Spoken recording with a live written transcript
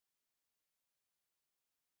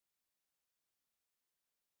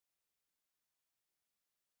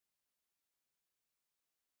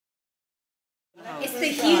It's the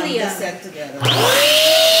helium. Set together.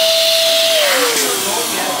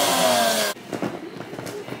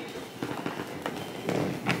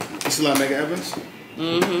 You see like Megan Evans?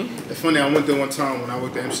 Mm-hmm. It's funny, I went there one time when I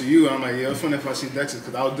worked at MCU, and I'm like, yeah, it's funny if I see Dexter,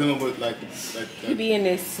 because I was dealing with like He be in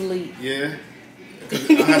there sleep. yeah. Because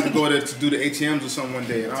I had to go there to do the ATMs or something one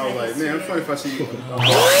day, and I was like, man, it's funny if I see you.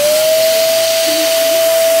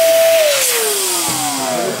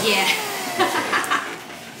 Yeah.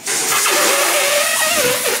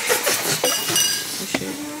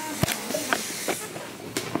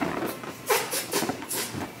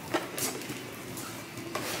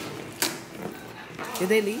 Did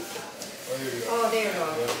they leave? Oh, there you go.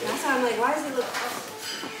 That's why I'm like, why does it look...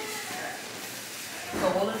 So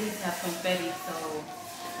all of these have confetti, so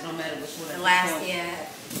no matter which one. The last, yeah.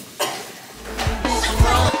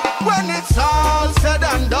 When it's all said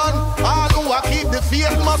and done, all who are keep the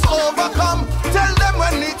faith must overcome. Tell them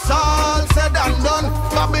when it's all said and done,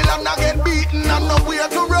 Babylon a get beaten and nowhere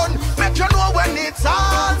to run. Make you know when it's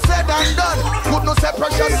all said and done. Good no say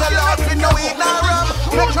precious the Lord we no ignorant.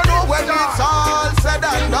 Make you know when it's all said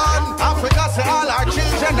and done. Africa say all our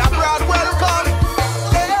children abroad welcome.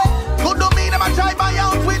 Good no mean them a try buy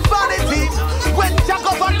out with vanity. When Jack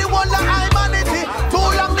up on the wall of humanity, too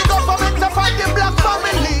long the government to fight the black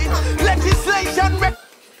family. Legislation.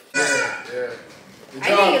 Yeah. I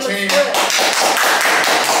think it looks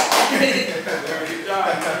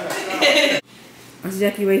good. Is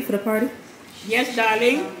Jackie ready for the party? Yes,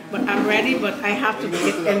 darling, but I'm ready, but I have to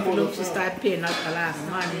get envelopes to start paying out a lot of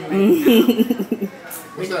money right now.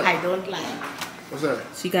 What's that? I don't like. What's that?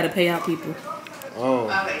 She got to pay out people. Oh.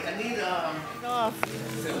 Alright, I need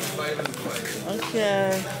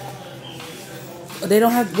Okay. They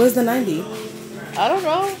don't have, where's the 90? I don't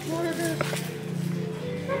know what it is.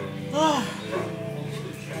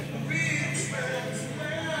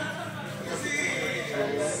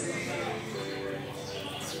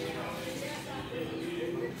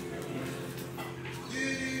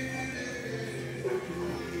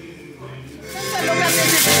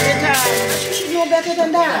 She should know better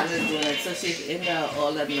than that. So she's in there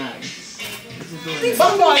all at night.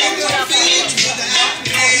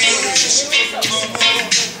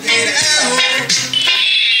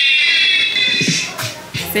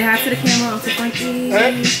 Say hi to the camera, Uncle Frankie.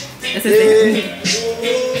 That's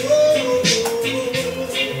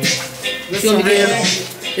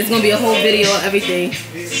it's gonna be a whole video of everything.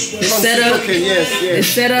 It's set up. Okay, yes. It's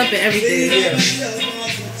set up and everything.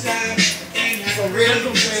 So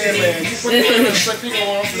random man. You put the second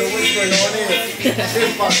on for the whisper on in.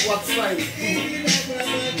 This box, what side?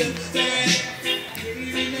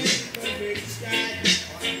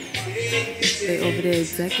 They over there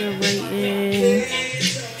decorating.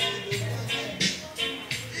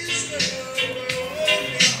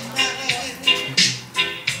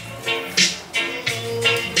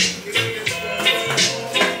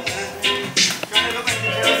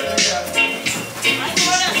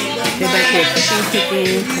 They're back here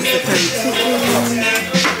cooking, the curry chicken.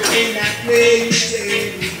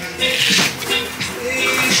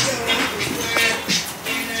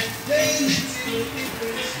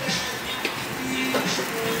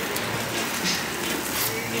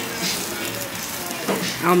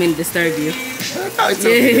 I don't mean to disturb you. No, it's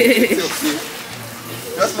okay. It's okay.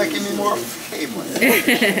 That's making me more famous.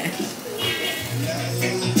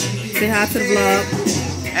 Say hi to the vlog.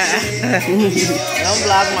 Don't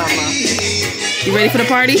vlog mama. You ready for the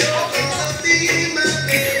party?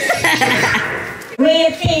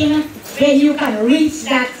 Waiting when you can reach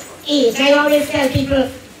that age. I always tell people,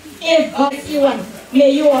 if God is you,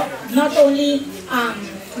 may you not only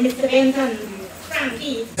Mr. Benton,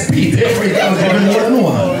 Frankie.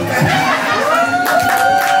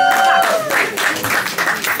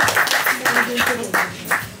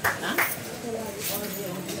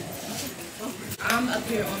 I'm up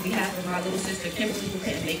here on behalf of our little sister Kimberly, who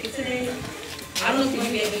couldn't make it today. I don't know if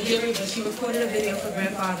you'll be able to hear her, but she recorded a video for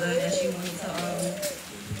grandfather and she wanted to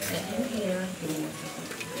let him hear.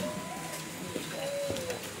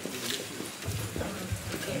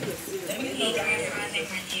 Hey grandfather,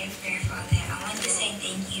 my dear grandfather, I want to say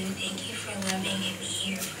thank you. Thank you for loving and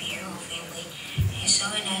being here for your whole family and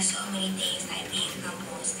showing us so many things like being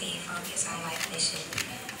humble and staying focused on life mission.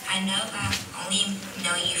 I know I've only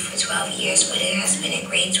known you for 12 years, but it has been a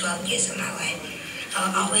great 12 years of my life.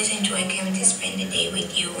 I'll always enjoy coming to spend the day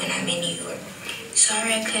with you when I'm in New York.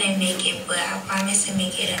 Sorry I couldn't make it, but I promise to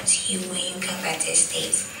make it up to you when you come back to the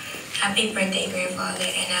States. Happy birthday, grandfather,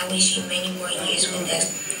 and I wish you many more years with us.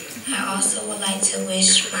 I also would like to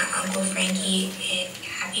wish my Uncle Frankie a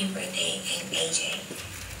happy birthday and AJ.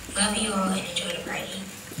 Love you all and enjoy the party.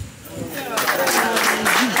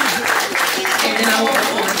 And then I would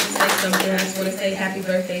also like to say something. I just want to say happy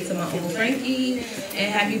birthday to my Uncle Frankie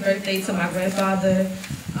and happy birthday to my grandfather.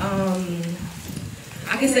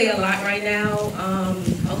 I can say a lot right now.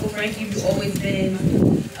 Uncle Frankie, you've always been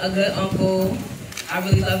a good uncle. I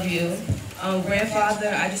really love you. Grandfather,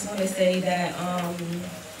 I just want to say that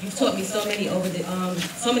you've taught me so many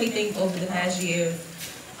things over the past years.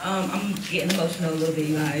 I'm getting emotional a little bit,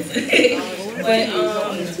 you guys. But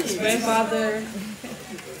grandfather,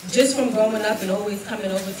 just from growing up and always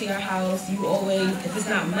coming over to your house, you always, if it's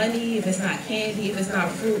not money, if it's not candy, if it's not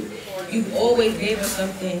fruit, you've always gave us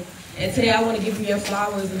something. And today I want to give you your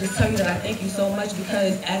flowers and just tell you that I thank you so much,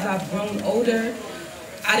 because as I've grown older,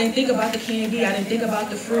 I didn't think about the candy, I didn't think about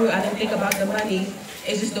the fruit, I didn't think about the money.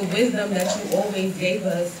 It's just the wisdom that you always gave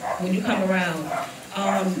us when you come around.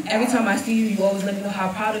 Every time I see you, you always let me know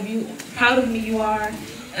how proud of me you are.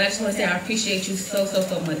 And I just want to say I appreciate you so, so,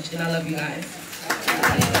 so much, and I love you guys.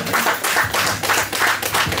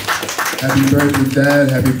 Happy birthday, Dad.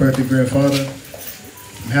 Happy birthday, Grandfather.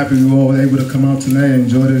 I'm happy we all were able to come out tonight and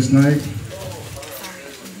enjoy this night.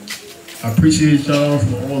 I appreciate y'all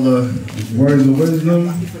for all the words of wisdom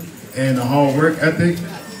and the hard work ethic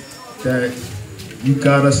that you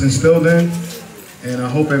got us instilled in. And I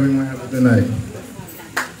hope everyone has a good night.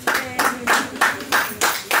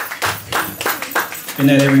 Good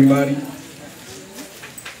night, everybody.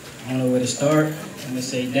 I don't know where to start. I'm gonna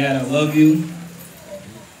say, Dad, I love you.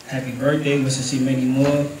 Happy birthday. Wish to see many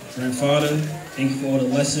more. Grandfather, thank you for all the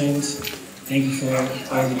lessons. Thank you for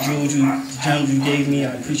all the gems you gave me.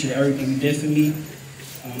 I appreciate everything you did for me.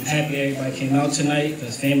 I'm happy everybody came out tonight,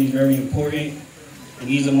 because family is very important. And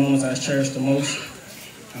these are moments I cherish the most.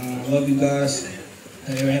 I love you guys.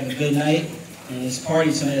 Everybody have a good night. And it's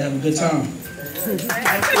party tonight. Have a good time.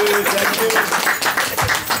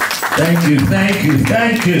 Thank you, thank you,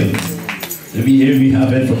 thank you. Here we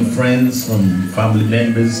have it from friends, from family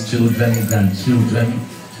members, children, grandchildren.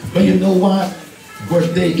 But you know what?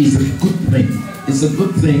 Birthday is a good thing. It's a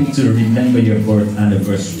good thing to remember your birth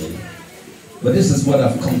anniversary. But this is what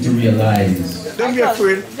I've come to realize. Don't be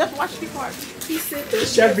afraid. Just watch the part. It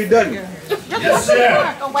shall be done. Yes,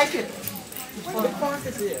 sir. Don't wipe it. When the fork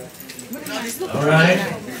is here. All right.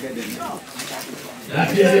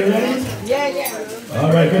 Jackie, are you ready? Yeah.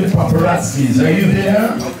 All right, good paparazzis. Are you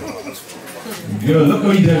there? Girl, look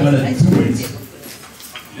how you're going to do it.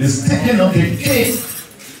 The sticking of the cake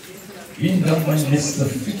in the one Mr.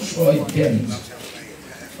 Fitzroy Kent.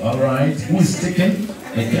 All right, who is sticking?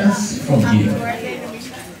 I guess from here.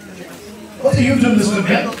 What are you doing, Mr.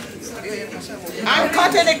 Kent? I'm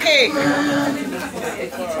cutting the cake.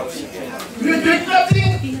 You're doing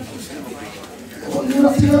nothing? Oh, you're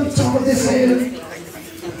nothing on top of this head.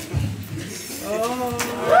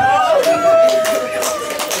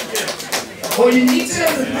 Oh, you need to.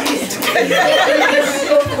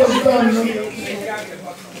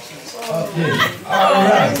 Okay, all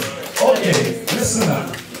right. Okay, listen up.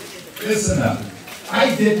 Listen up.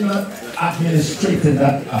 I did not administrate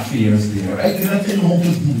that affairs there. I did not know how to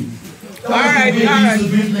do it. That was the way we used to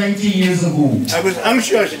do it 19 years ago. I was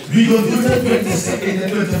anxious. We going to do that in the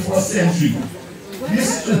 21st century.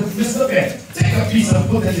 Mr. Beck, take a piece and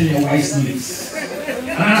put it in your wife's lips. And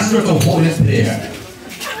ask her to hold it there.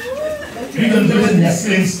 We're going to do it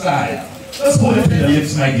nesting style. Let's hold it in your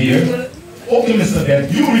lips, my dear. Okay, Mr.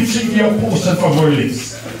 Beck, you retrieve your portion from her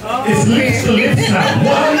lips. It's lips to lips now.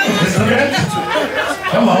 One, Mr. Beck.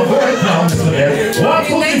 Come on, go right now, Mr. Beck. 1, 2,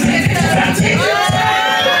 3, that's it.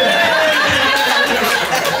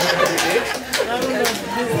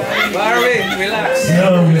 Barry, relax.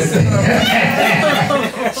 No, Mr.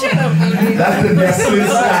 That's the nesting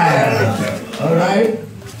style. All right?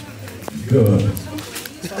 Good.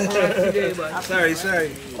 Sorry.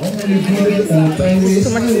 Oh, you're doing it all time. Too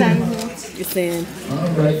much sand. You're saying.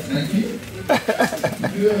 All right, thank you.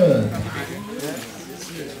 Good.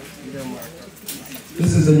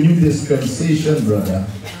 This is a new dispensation, brother.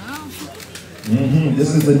 This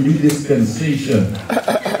is a new dispensation.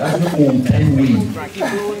 That's the old time way.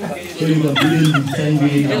 So you're going to do the new time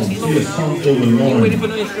way now. So you're comfortable with Lauren.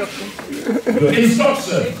 The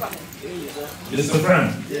instruction. Mr. Frank,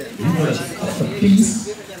 you're going to cut a piece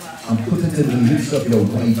and put it in the lips of your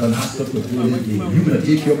wife and ask her to hold it there. You're going to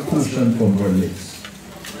take your portion from her lips.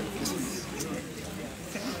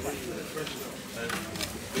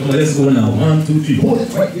 Come on, let's go now. 1, 2, 3. Hold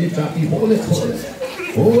it right there, Jackie. Hold it.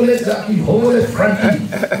 Hold it, Jackie. Hold it, Frankie.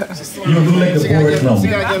 You don't do like the board now. She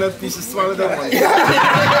got to get a piece of swallow that one.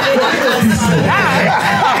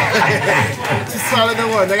 She swallowed the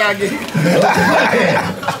one. I got to get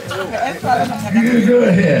You go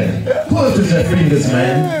ahead. Pull it to your fingers,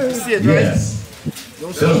 man. See see it, right? Yes.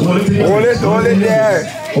 Just hold it. Hold it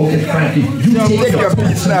there. Okay, Frankie, you take your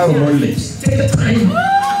piece now. From our lips. Take the time.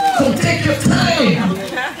 So take your time.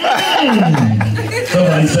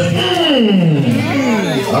 Somebody said,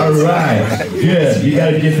 All right. Good. You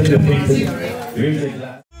gotta get to the picture. Here's a glass.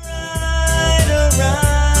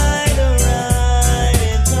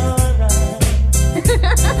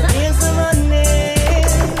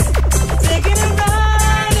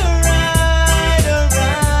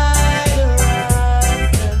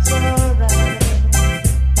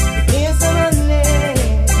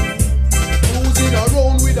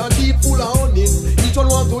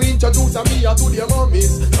 Introduce me to their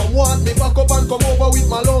mummies. Some want me back up and come over with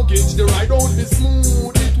my luggage. The ride won't be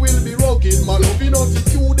smooth, it will be rugged. My loving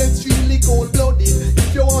attitude extremely cold-blooded.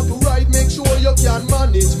 If you want to ride, make sure you can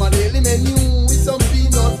manage. My daily menu is some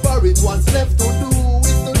peanut porridge. What's left to do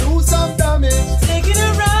is to do some damage. Taking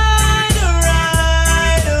a ride, a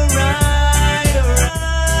ride, a ride, a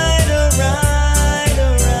ride, a ride,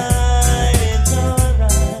 a ride. It's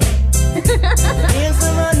alright. Here's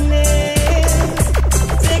the money.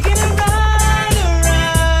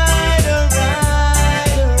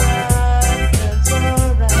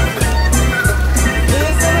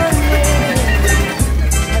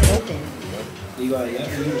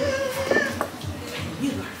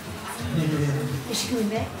 Is she coming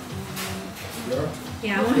back?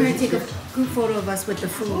 Yeah, I want her to take a group photo of us with the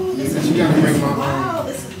food. She gotta bring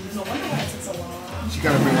my She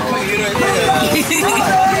gotta bring my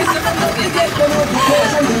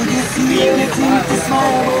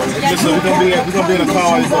Listen, we're gonna be in a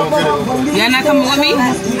car. You're not coming with me?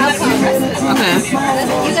 Okay.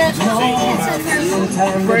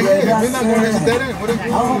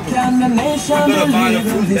 How can the nation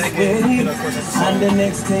believe this way? And the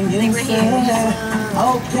next thing is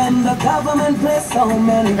how can the government play so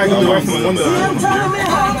many roles? Same time it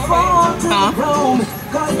had fall to the ground.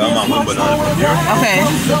 Okay.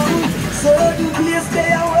 Certain place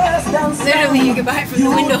they are worse than some. Literally, you can buy it from the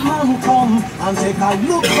window. Come and take a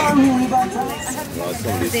look from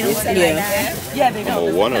Yeah, they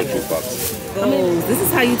don't. 1 or 2 bucks. Oh, this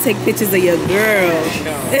is how you take pictures of your girl.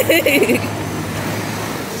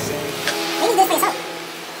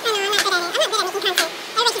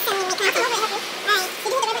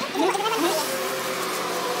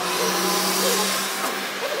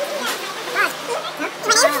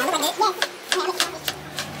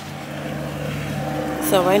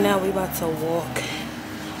 So right now we about to walk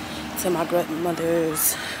to my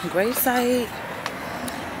grandmother's gravesite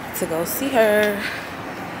to go see her.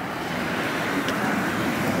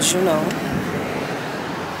 But you know.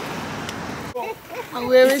 I'm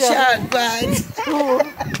wearing short pants. You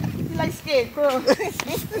like scarecrow.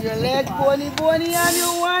 Your leg bony and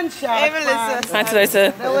you want short pants.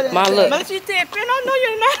 My look. But you take pen? No,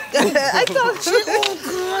 you're not. I thought she, oh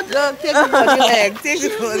God. Look, take it on your leg. Take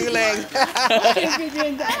it on your leg.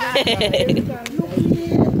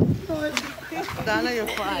 Donna, you're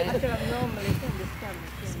fine.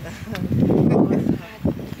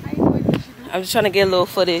 I'm just trying to get a little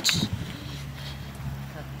footage.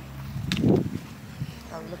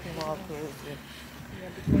 I'm looking all crazy. Yeah,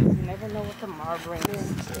 because you never know what tomorrow brings.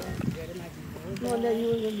 No, that you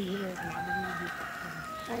will be here.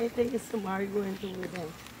 I think it's tomorrow going to with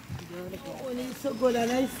them. Oh, it's so good,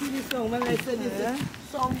 and I see this song when I said this is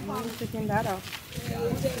song fun. Checking that out.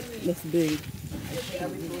 Looks big.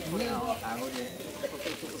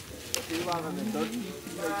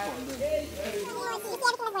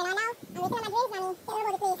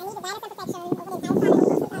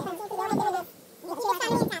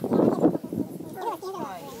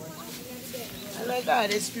 I like all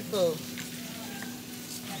these people.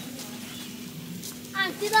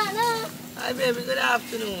 Auntie Donna. Hi, baby. Good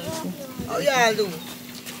afternoon. How y'all do?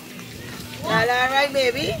 Y'all all right,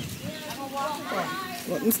 baby?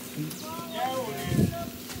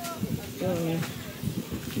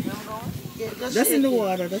 That's in the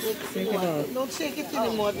water. Just take it out. Don't shake it in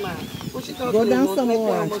the mud, man. Push it out. Go down some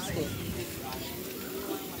more.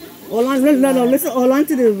 Hold on, no, listen, hold on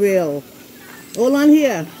to the rail. Hold on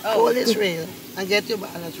here. Hold this rail and get your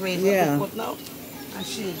balance. Rail. Yeah. Put now and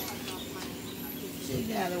shake. Shake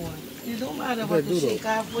the other one. You don't matter what you shake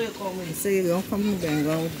halfway come in. So you don't come and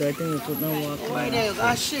go with that thing you put no water. Right there, you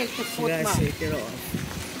gotta shake the foot, you man. gotta shake it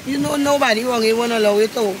off. You know nobody wrong, you won't allow you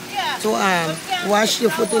to wash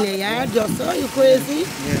your foot in the yard just so you crazy?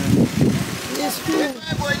 Yeah. It's true.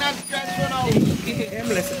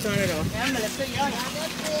 Let's turn it off.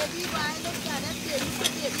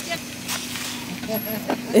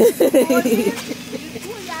 It's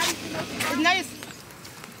nice.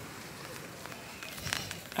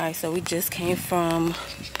 Alright, so we just came from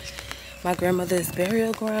my grandmother's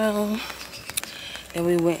burial ground. Then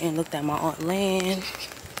we went and looked at my aunt's land.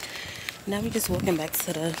 Now we're just walking back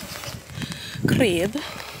to the crib.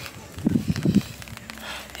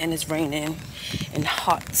 And it's raining and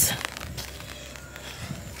hot.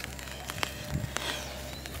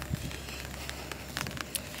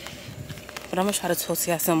 But I'm gonna try to talk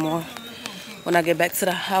to y'all some more when I get back to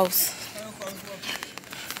the house.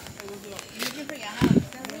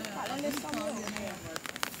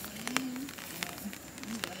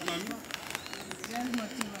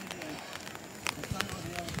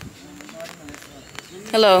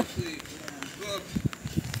 Hello.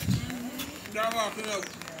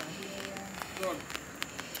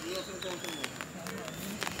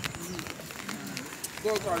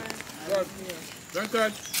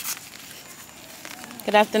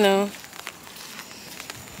 Good afternoon.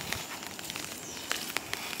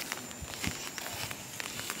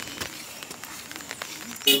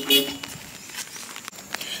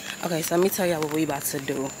 Okay, so let me tell y'all what we about to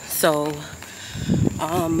do. So,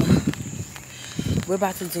 we're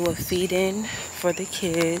about to do a feed-in for the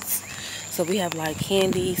kids. So we have like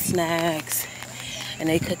candy, snacks, and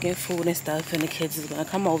they cooking food and stuff, and the kids is gonna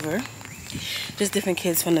come over. Just different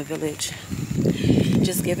kids from the village.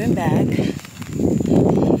 Just giving back.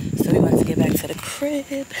 So we about to get back to the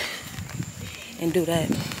crib and do that.